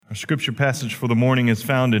Our scripture passage for the morning is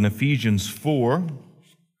found in Ephesians 4.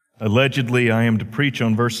 Allegedly, I am to preach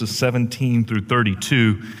on verses 17 through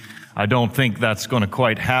 32. I don't think that's going to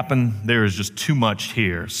quite happen. There is just too much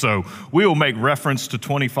here. So we will make reference to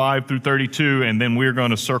 25 through 32, and then we're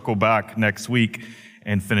going to circle back next week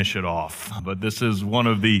and finish it off. But this is one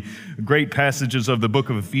of the great passages of the book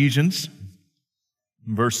of Ephesians,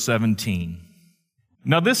 verse 17.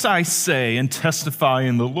 Now this I say and testify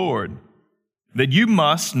in the Lord, that you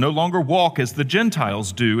must no longer walk as the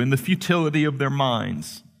Gentiles do in the futility of their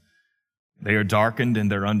minds. They are darkened in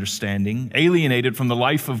their understanding, alienated from the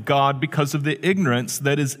life of God because of the ignorance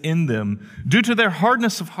that is in them, due to their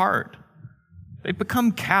hardness of heart. They've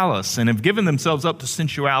become callous and have given themselves up to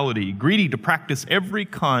sensuality, greedy to practice every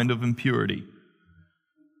kind of impurity.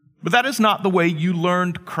 But that is not the way you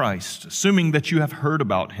learned Christ, assuming that you have heard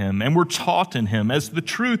about him and were taught in him, as the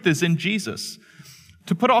truth is in Jesus,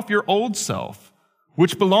 to put off your old self,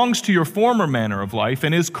 which belongs to your former manner of life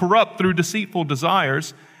and is corrupt through deceitful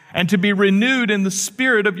desires, and to be renewed in the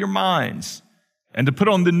spirit of your minds, and to put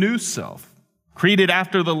on the new self, created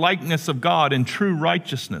after the likeness of God in true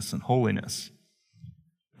righteousness and holiness.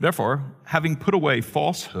 Therefore, having put away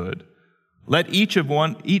falsehood, let each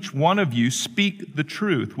one of you speak the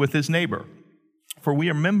truth with his neighbor, for we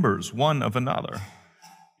are members one of another.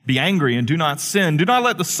 Be angry and do not sin. Do not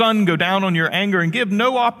let the sun go down on your anger, and give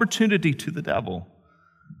no opportunity to the devil.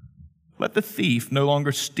 Let the thief no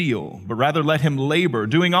longer steal, but rather let him labor,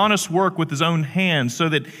 doing honest work with his own hands, so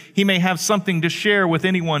that he may have something to share with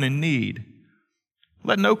anyone in need.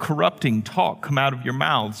 Let no corrupting talk come out of your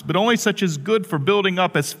mouths, but only such as good for building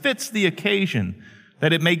up as fits the occasion,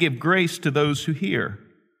 that it may give grace to those who hear.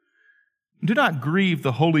 Do not grieve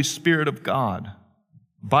the Holy Spirit of God,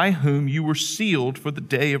 by whom you were sealed for the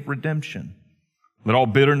day of redemption. Let all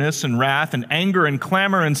bitterness and wrath and anger and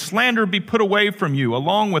clamor and slander be put away from you,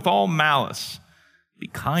 along with all malice. Be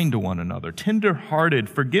kind to one another, tender-hearted,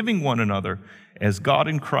 forgiving one another, as God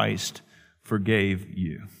in Christ forgave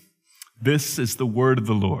you. This is the word of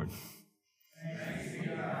the Lord.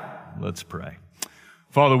 Let's pray.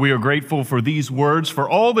 Father, we are grateful for these words, for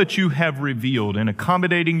all that you have revealed. In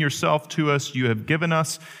accommodating yourself to us, you have given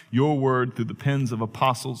us your word through the pens of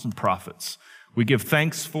apostles and prophets. We give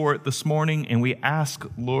thanks for it this morning, and we ask,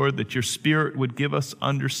 Lord, that your Spirit would give us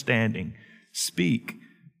understanding. Speak,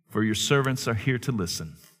 for your servants are here to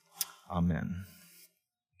listen. Amen.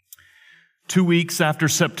 2 weeks after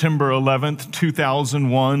September 11th,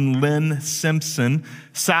 2001, Lynn Simpson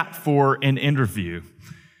sat for an interview.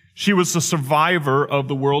 She was a survivor of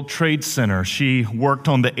the World Trade Center. She worked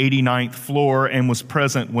on the 89th floor and was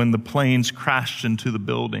present when the planes crashed into the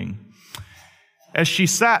building. As she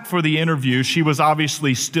sat for the interview, she was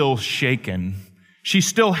obviously still shaken. She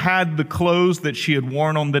still had the clothes that she had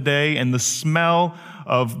worn on the day, and the smell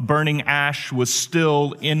of burning ash was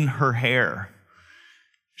still in her hair.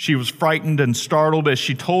 She was frightened and startled as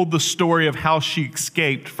she told the story of how she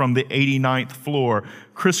escaped from the 89th floor,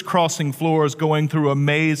 crisscrossing floors, going through a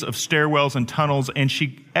maze of stairwells and tunnels, and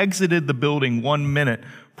she exited the building 1 minute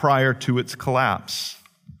prior to its collapse.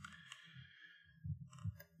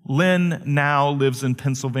 Lynn now lives in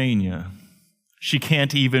Pennsylvania. She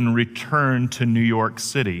can't even return to New York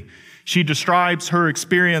City. She describes her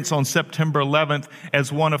experience on September 11th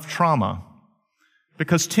as one of trauma,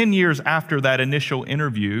 because 10 years after that initial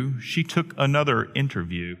interview, she took another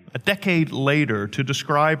interview, a decade later, to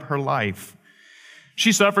describe her life.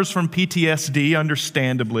 She suffers from PTSD,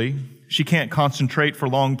 understandably. She can't concentrate for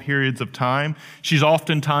long periods of time. She's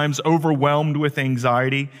oftentimes overwhelmed with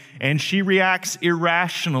anxiety, and she reacts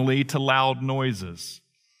irrationally to loud noises.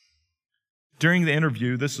 During the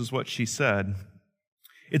interview, this is what she said: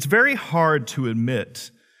 "It's very hard to admit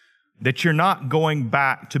that you're not going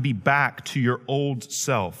back to your old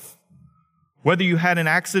self. Whether you had an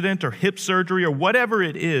accident or hip surgery or whatever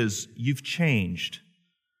it is, you've changed.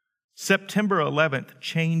 September 11th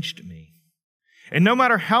changed me. And no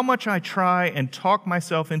matter how much I try and talk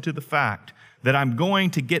myself into the fact that I'm going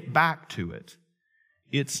to get back to it,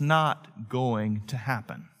 it's not going to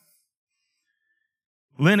happen."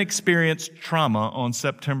 Lynn experienced trauma on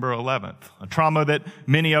September 11th, a trauma that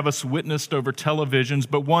many of us witnessed over televisions,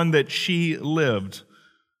 but one that she lived,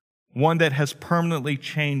 one that has permanently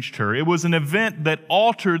changed her. It was an event that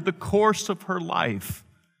altered the course of her life.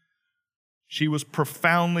 She was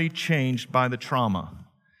profoundly changed by the trauma.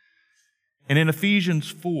 And in Ephesians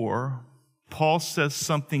 4, Paul says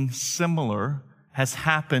something similar has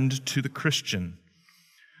happened to the Christian.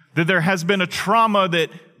 That there has been a trauma that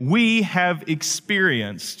we have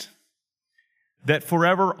experienced that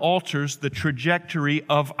forever alters the trajectory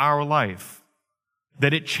of our life.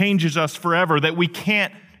 That it changes us forever, that we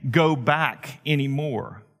can't go back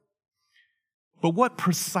anymore. But what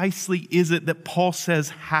precisely is it that Paul says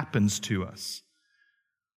happens to us?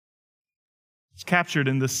 It's captured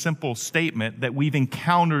in this simple statement that we've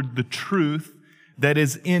encountered the truth that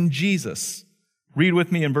is in Jesus. Read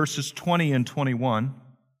with me in verses 20 and 21.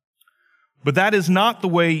 But that is not the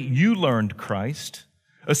way you learned Christ,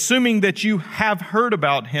 assuming that you have heard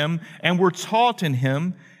about him and were taught in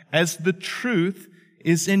him as the truth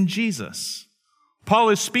is in Jesus. Paul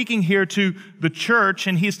is speaking here to the church,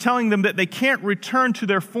 and he's telling them that they can't return to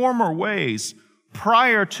their former ways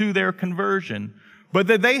prior to their conversion, but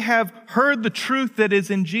that they have heard the truth that is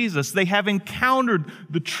in Jesus. They have encountered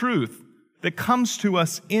the truth that comes to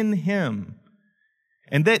us in him,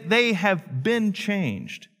 and that they have been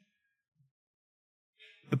changed.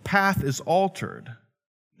 The path is altered.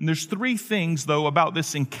 And there's three things, though, about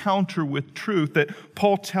this encounter with truth that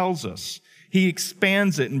Paul tells us. He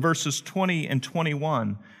expands it in verses 20 and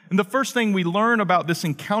 21. And the first thing we learn about this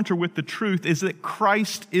encounter with the truth is that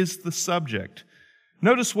Christ is the subject.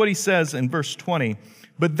 Notice what he says in verse 20.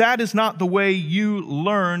 But that is not the way you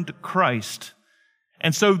learned Christ.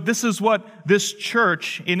 And so this is what this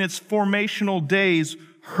church in its formational days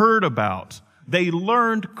heard about. They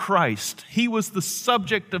learned Christ. He was the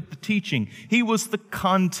subject of the teaching. He was the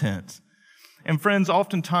content. And friends,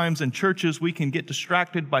 oftentimes in churches, we can get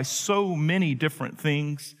distracted by so many different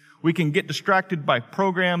things. We can get distracted by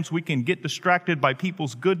programs. We can get distracted by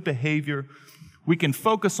people's good behavior. We can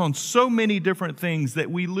focus on so many different things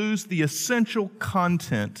that we lose the essential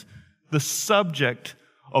content, the subject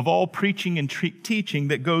of all preaching and teaching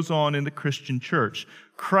that goes on in the Christian church.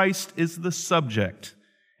 Christ is the subject.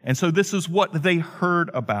 And so this is what they heard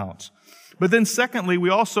about. But then secondly, we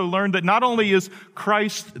also learned that not only is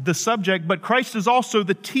Christ the subject, but Christ is also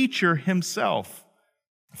the teacher himself.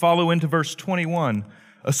 Follow into verse 21.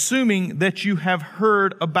 Assuming that you have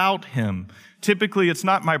heard about him. Typically, it's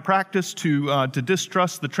not my practice to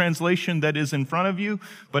distrust the translation that is in front of you,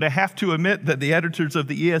 but I have to admit that the editors of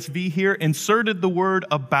the ESV here inserted the word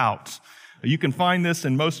about. You can find this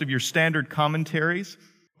in most of your standard commentaries.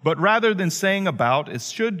 But rather than saying about, it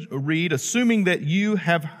should read, assuming that you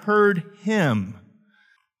have heard him.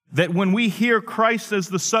 That when we hear Christ as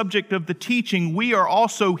the subject of the teaching, we are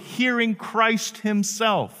also hearing Christ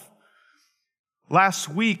himself. Last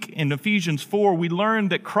week in Ephesians 4, we learned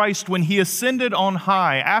that Christ, when he ascended on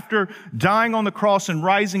high, after dying on the cross and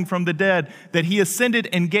rising from the dead, that he ascended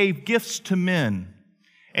and gave gifts to men.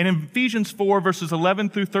 And in Ephesians 4, verses 11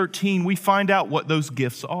 through 13, we find out what those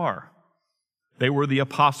gifts are. They were the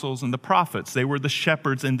apostles and the prophets. They were the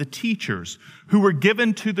shepherds and the teachers who were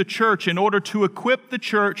given to the church in order to equip the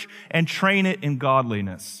church and train it in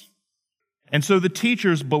godliness. And so the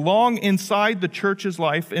teachers belong inside the church's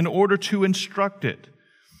life in order to instruct it.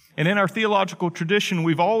 And in our theological tradition,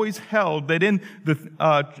 we've always held that in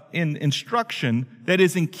instruction that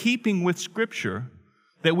is in keeping with Scripture,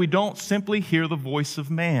 that we don't simply hear the voice of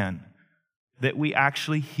man, that we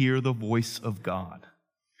actually hear the voice of God.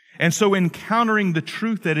 And so encountering the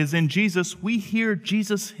truth that is in Jesus, we hear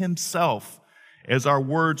Jesus himself as our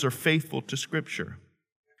words are faithful to Scripture.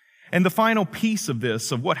 And the final piece of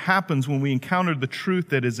this, of what happens when we encounter the truth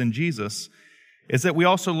that is in Jesus, is that we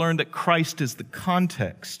also learn that Christ is the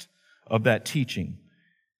context of that teaching.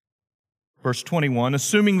 Verse 21,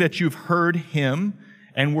 assuming that you've heard him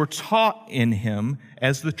and were taught in him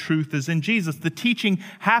as the truth is in Jesus. The teaching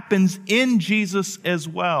happens in Jesus as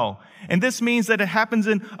well. And this means that it happens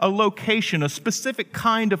in a location, a specific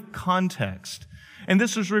kind of context. And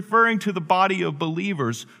this is referring to the body of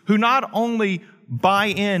believers who not only buy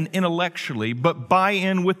in intellectually, but buy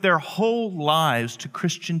in with their whole lives to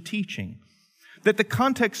Christian teaching. That the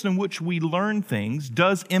context in which we learn things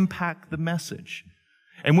does impact the message.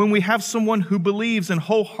 And when we have someone who believes and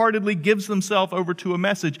wholeheartedly gives themselves over to a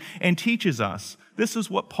message and teaches us, this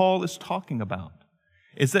is what Paul is talking about.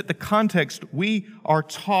 Is that the context, we are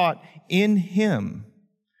taught in him,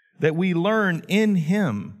 that we learn in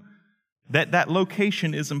him, that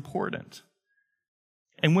location is important.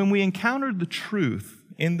 And when we encounter the truth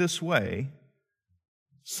in this way,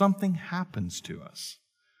 something happens to us.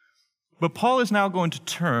 But Paul is now going to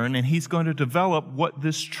turn and he's going to develop what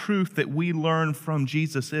this truth that we learn from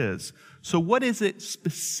Jesus is. So what is it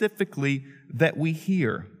specifically that we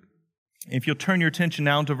hear? If you'll turn your attention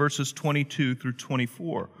now to verses 22 through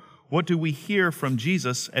 24, what do we hear from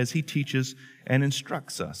Jesus as he teaches and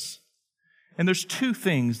instructs us? And there's two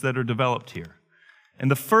things that are developed here.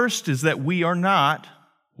 And the first is that we are not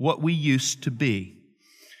what we used to be.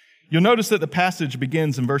 You'll notice that the passage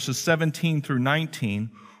begins in verses 17 through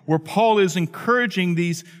 19, where Paul is encouraging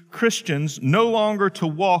these Christians no longer to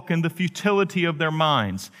walk in the futility of their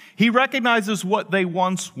minds. He recognizes what they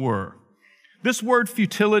once were. This word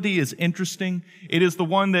futility is interesting. It is the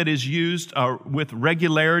one that is used with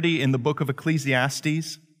regularity in the book of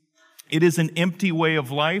Ecclesiastes. It is an empty way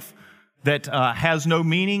of life that has no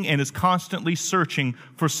meaning and is constantly searching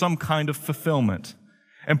for some kind of fulfillment.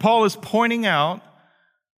 And Paul is pointing out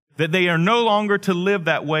that they are no longer to live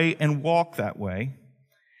that way and walk that way.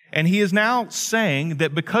 And he is now saying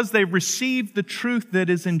that because they've received the truth that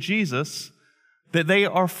is in Jesus, that they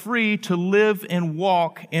are free to live and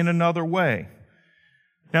walk in another way.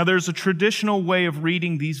 Now, there's a traditional way of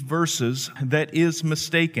reading these verses that is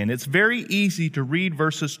mistaken. It's very easy to read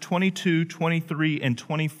verses 22, 23, and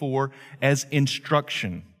 24 as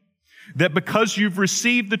instruction. That because you've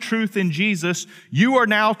received the truth in Jesus, you are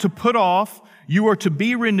now to put off, you are to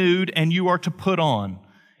be renewed, and you are to put on.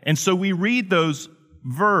 And so we read those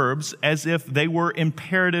verbs as if they were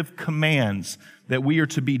imperative commands that we are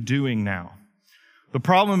to be doing now. The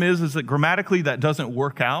problem is that grammatically that doesn't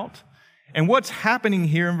work out. And what's happening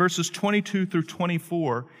here in verses 22 through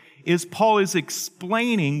 24 is Paul is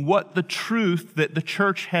explaining what the truth that the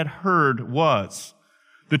church had heard was.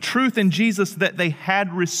 The truth in Jesus that they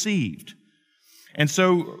had received. And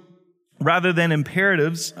so rather than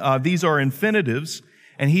imperatives, these are infinitives,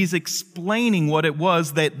 and he's explaining what it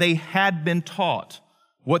was that they had been taught,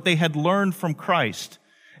 what they had learned from Christ.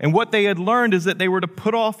 And what they had learned is that they were to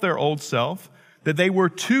put off their old self, that they were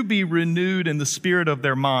to be renewed in the spirit of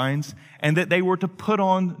their minds, and that they were to put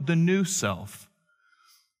on the new self.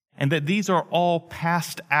 And that these are all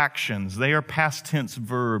past actions. They are past tense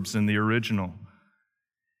verbs in the original.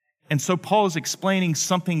 And so Paul is explaining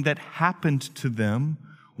something that happened to them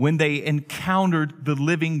when they encountered the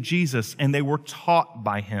living Jesus and they were taught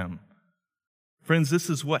by him. Friends, this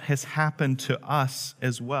is what has happened to us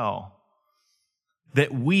as well.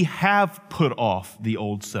 That we have put off the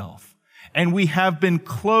old self. And we have been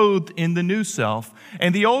clothed in the new self.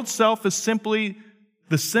 And the old self is simply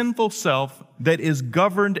the sinful self that is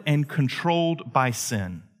governed and controlled by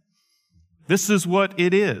sin. This is what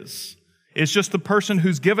it is. It's just the person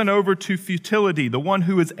who's given over to futility, the one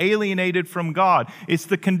who is alienated from God. It's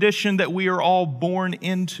the condition that we are all born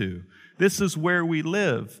into. This is where we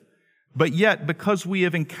live. But yet, because we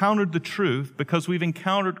have encountered the truth, because we've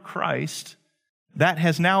encountered Christ, that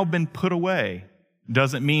has now been put away.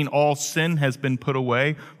 Doesn't mean all sin has been put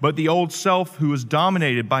away, but the old self who is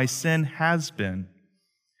dominated by sin has been.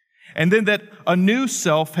 And then that a new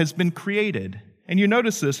self has been created. And you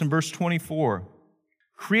notice this in verse 24.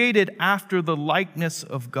 Created after the likeness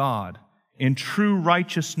of God in true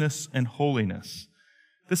righteousness and holiness.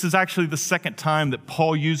 This is actually the second time that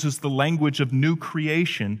Paul uses the language of new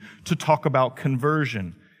creation to talk about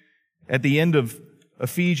conversion. At the end of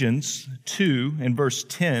Ephesians 2 in verse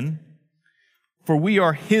 10, for we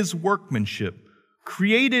are his workmanship,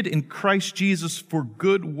 created in Christ Jesus for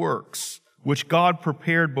good works, which God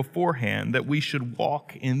prepared beforehand that we should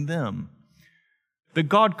walk in them. That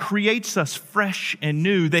God creates us fresh and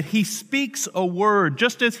new, that he speaks a word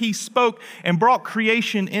just as he spoke and brought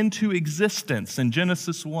creation into existence in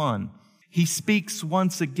Genesis 1. He speaks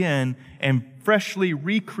once again and freshly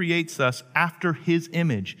recreates us after his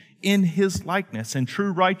image, in his likeness, in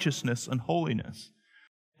true righteousness and holiness.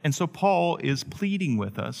 And so Paul is pleading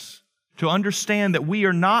with us to understand that we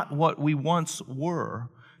are not what we once were,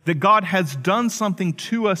 that God has done something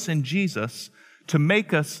to us in Jesus to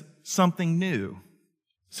make us something new.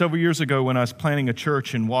 Several years ago when I was planning a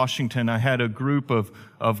church in Washington, I had a group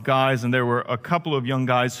of guys, and there were a couple of young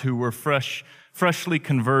guys who were freshly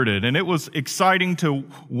converted. And it was exciting to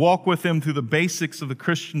walk with them through the basics of the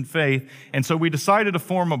Christian faith. And so we decided to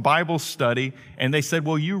form a Bible study, and they said,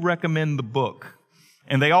 well, you recommend the book.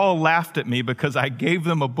 And they all laughed at me because I gave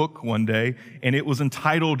them a book one day, and it was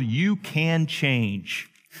entitled, You Can Change.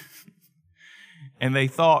 And they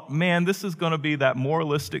thought, man, this is going to be that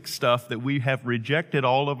moralistic stuff that we have rejected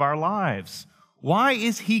all of our lives. Why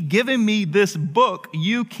is he giving me this book,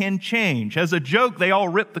 You Can Change? As a joke, they all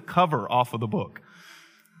ripped the cover off of the book.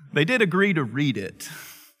 They did agree to read it.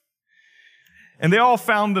 And they all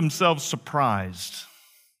found themselves surprised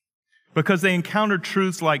because they encountered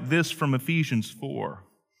truths like this from Ephesians 4,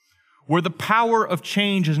 where the power of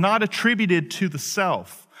change is not attributed to the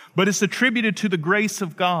self, but it's attributed to the grace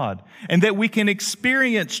of God, and that we can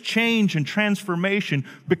experience change and transformation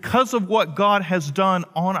because of what God has done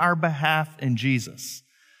on our behalf in Jesus.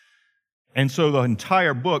 And so the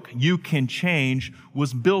entire book, You Can Change,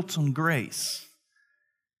 was built on grace.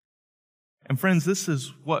 And friends, this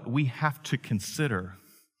is what we have to consider.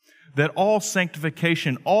 that all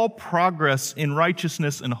sanctification, all progress in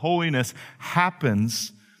righteousness and holiness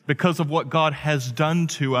happens because of what God has done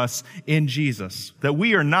to us in Jesus. That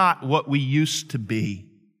we are not what we used to be.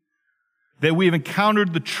 That we have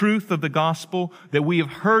encountered the truth of the gospel, that we have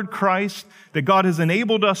heard Christ, that God has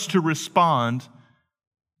enabled us to respond,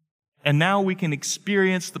 and now we can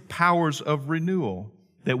experience the powers of renewal,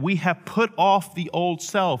 that we have put off the old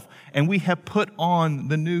self and we have put on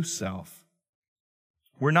the new self.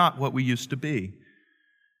 We're not what we used to be.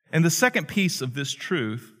 And the second piece of this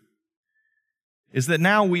truth is that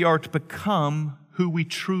now we are to become who we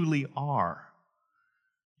truly are.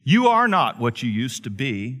 You are not what you used to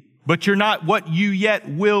be, but you're not what you yet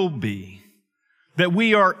will be. That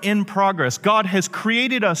we are in progress. God has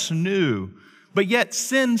created us new, but yet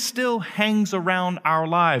sin still hangs around our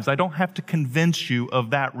lives. I don't have to convince you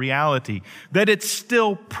of that reality, that it's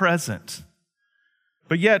still present.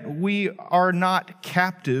 But yet we are not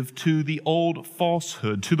captive to the old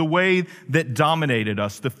falsehood, to the way that dominated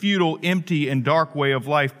us, the futile, empty, and dark way of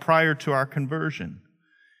life prior to our conversion.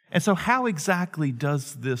 And so how exactly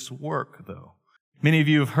does this work, though? Many of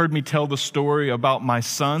you have heard me tell the story about my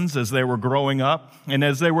sons as they were growing up and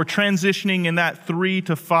as they were transitioning in that 3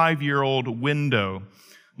 to 5-year-old window.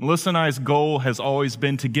 Melissa and I's goal has always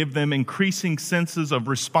been to give them increasing senses of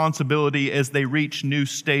responsibility as they reach new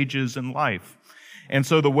stages in life. And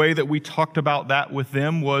so the way that we talked about that with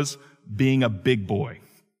them was being a big boy.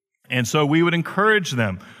 And so we would encourage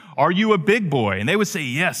them, "Are you a big boy?" And they would say,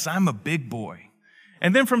 "Yes, I'm a big boy."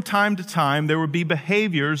 And then from time to time, there would be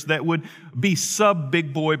behaviors that would be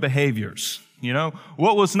sub-big boy behaviors.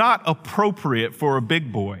 What was not appropriate for a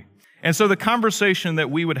big boy. And so the conversation that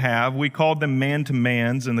we would have, we called them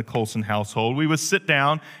man-to-mans in the Colson household. We would sit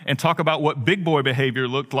down and talk about what big boy behavior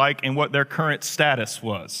looked like and what their current status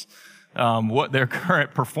was, what their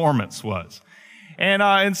current performance was.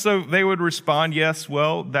 And so they would respond, "Yes,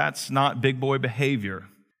 well, that's not big boy behavior."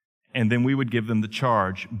 And then we would give them the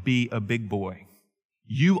charge, "Be a big boy.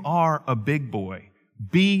 You are a big boy.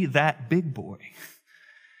 Be that big boy."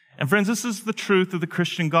 And friends, this is the truth of the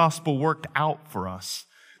Christian gospel worked out for us.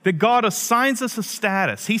 That God assigns us a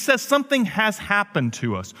status. He says something has happened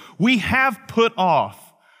to us. We have put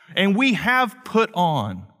off and we have put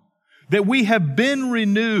on. That we have been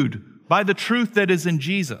renewed by the truth that is in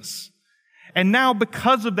Jesus. And now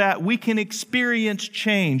because of that, we can experience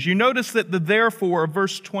change. You notice that the therefore of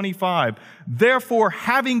verse 25, "Therefore,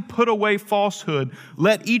 having put away falsehood,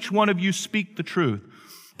 let each one of you speak the truth."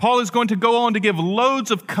 Paul is going to go on to give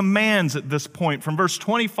loads of commands at this point from verse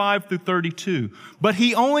 25 through 32. But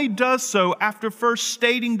he only does so after first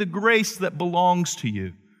stating the grace that belongs to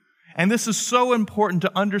you. And this is so important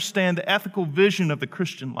to understand the ethical vision of the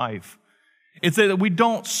Christian life. It's that we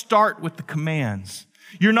don't start with the commands.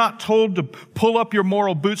 You're not told to pull up your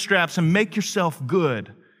moral bootstraps and make yourself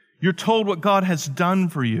good. You're told what God has done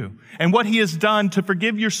for you and what He has done to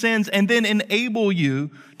forgive your sins and then enable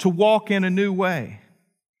you to walk in a new way.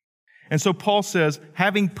 And so Paul says,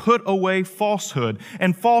 having put away falsehood,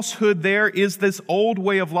 and falsehood there is this old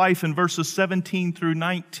way of life in verses 17 through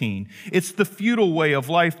 19. It's the futile way of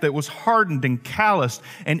life that was hardened and calloused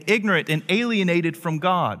and ignorant and alienated from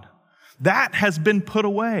God. That has been put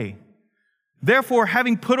away. Therefore,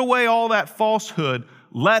 having put away all that falsehood,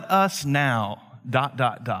 let us now, ...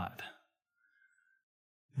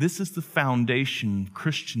 This is the foundation of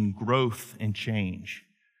Christian growth and change.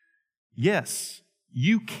 Yes,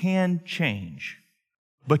 you can change,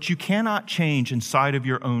 but you cannot change inside of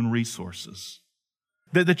your own resources.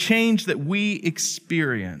 That the change that we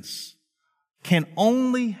experience can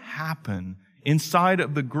only happen inside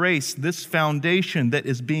of the grace, this foundation that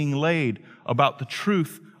is being laid about the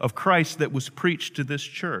truth of Christ that was preached to this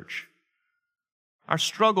church. Our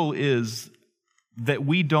struggle is that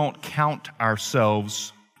we don't count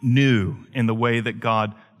ourselves new in the way that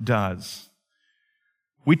God does.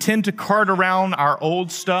 We tend to cart around our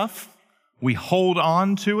old stuff, we hold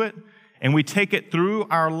on to it, and we take it through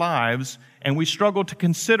our lives, and we struggle to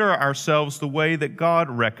consider ourselves the way that God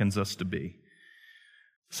reckons us to be.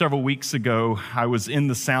 Several weeks ago, I was in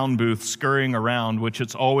the sound booth scurrying around, which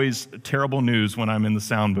it's always terrible news when I'm in the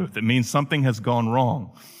sound booth. It means something has gone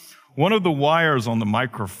wrong. One of the wires on the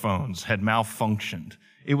microphones had malfunctioned.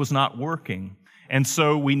 It was not working, and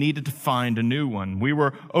so we needed to find a new one. We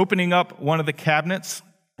were opening up one of the cabinets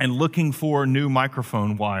and looking for new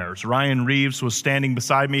microphone wires. Ryan Reeves was standing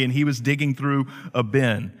beside me, and he was digging through a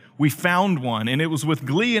bin. We found one, and it was with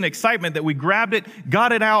glee and excitement that we grabbed it,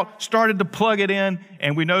 got it out, started to plug it in,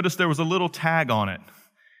 and we noticed there was a little tag on it,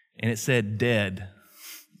 and it said dead.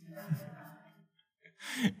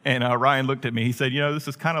 And Ryan looked at me. He said, this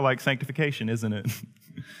is kind of like sanctification, isn't it?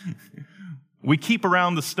 We keep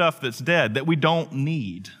around the stuff that's dead, that we don't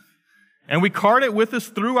need. And we cart it with us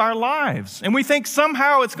through our lives. And we think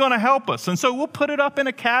somehow it's going to help us. And so we'll put it up in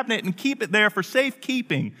a cabinet and keep it there for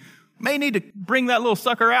safekeeping. May need to bring that little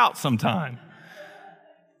sucker out sometime.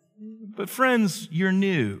 But friends, you're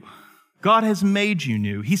new. God has made you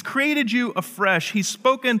new. He's created you afresh. He's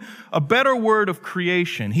spoken a better word of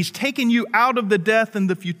creation. He's taken you out of the death and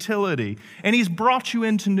the futility, and He's brought you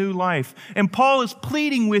into new life. And Paul is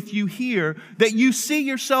pleading with you here that you see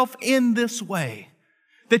yourself in this way,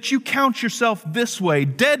 that you count yourself this way,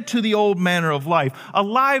 dead to the old manner of life,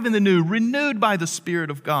 alive in the new, renewed by the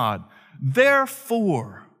Spirit of God.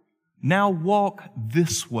 Therefore, now walk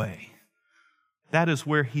this way. That is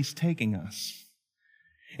where He's taking us.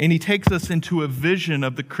 And He takes us into a vision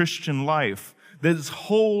of the Christian life that is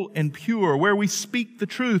whole and pure, where we speak the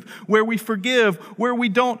truth, where we forgive, where we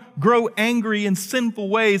don't grow angry in sinful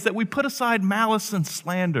ways, that we put aside malice and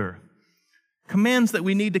slander. Commands that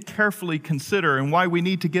we need to carefully consider and why we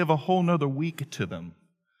need to give a whole nother week to them.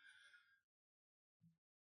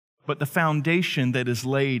 But the foundation that is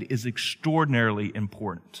laid is extraordinarily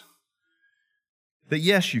important. That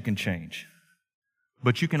yes, you can change.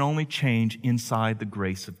 But you can only change inside the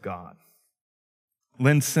grace of God.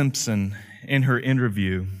 Lynn Simpson, in her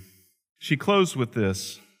interview, she closed with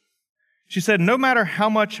this. She said, "No matter how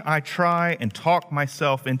much I try and talk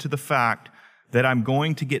myself into the fact that I'm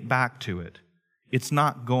going to get back to it, it's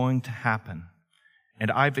not going to happen. And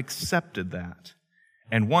I've accepted that.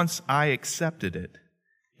 And once I accepted it,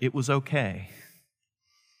 it was okay."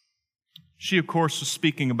 She, of course, was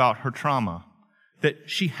speaking about her trauma, that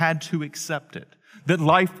she had to accept it, that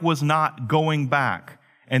life was not going back,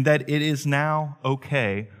 and that it is now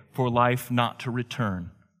okay for life not to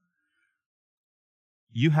return.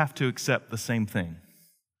 You have to accept the same thing.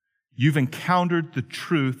 You've encountered the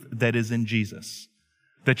truth that is in Jesus,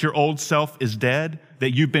 that your old self is dead,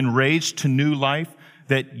 that you've been raised to new life,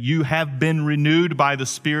 that you have been renewed by the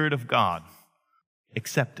Spirit of God.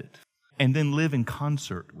 Accept it, and then live in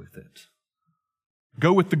concert with it.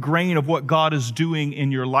 Go with the grain of what God is doing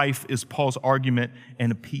in your life is Paul's argument and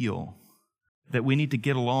appeal. That we need to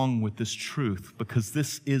get along with this truth because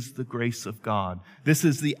this is the grace of God. This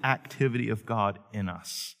is the activity of God in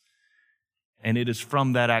us. And it is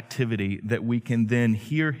from that activity that we can then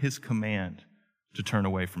hear His command to turn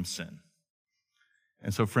away from sin.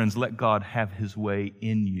 And so, friends, let God have His way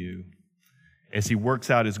in you as He works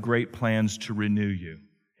out His great plans to renew you,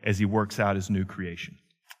 as He works out His new creation.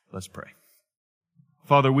 Let's pray.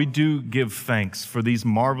 Father, we do give thanks for these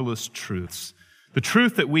marvelous truths. The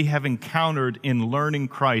truth that we have encountered in learning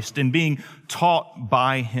Christ, in being taught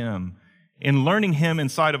by Him, in learning Him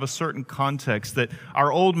inside of a certain context, that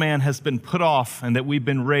our old man has been put off and that we've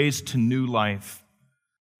been raised to new life.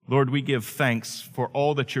 Lord, we give thanks for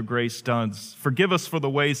all that your grace does. Forgive us for the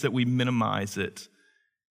ways that we minimize it,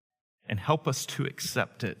 and help us to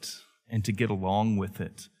accept it and to get along with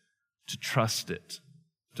it, to trust it,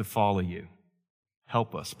 to follow you.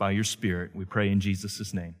 Help us by your Spirit, we pray in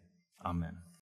Jesus' name. Amen.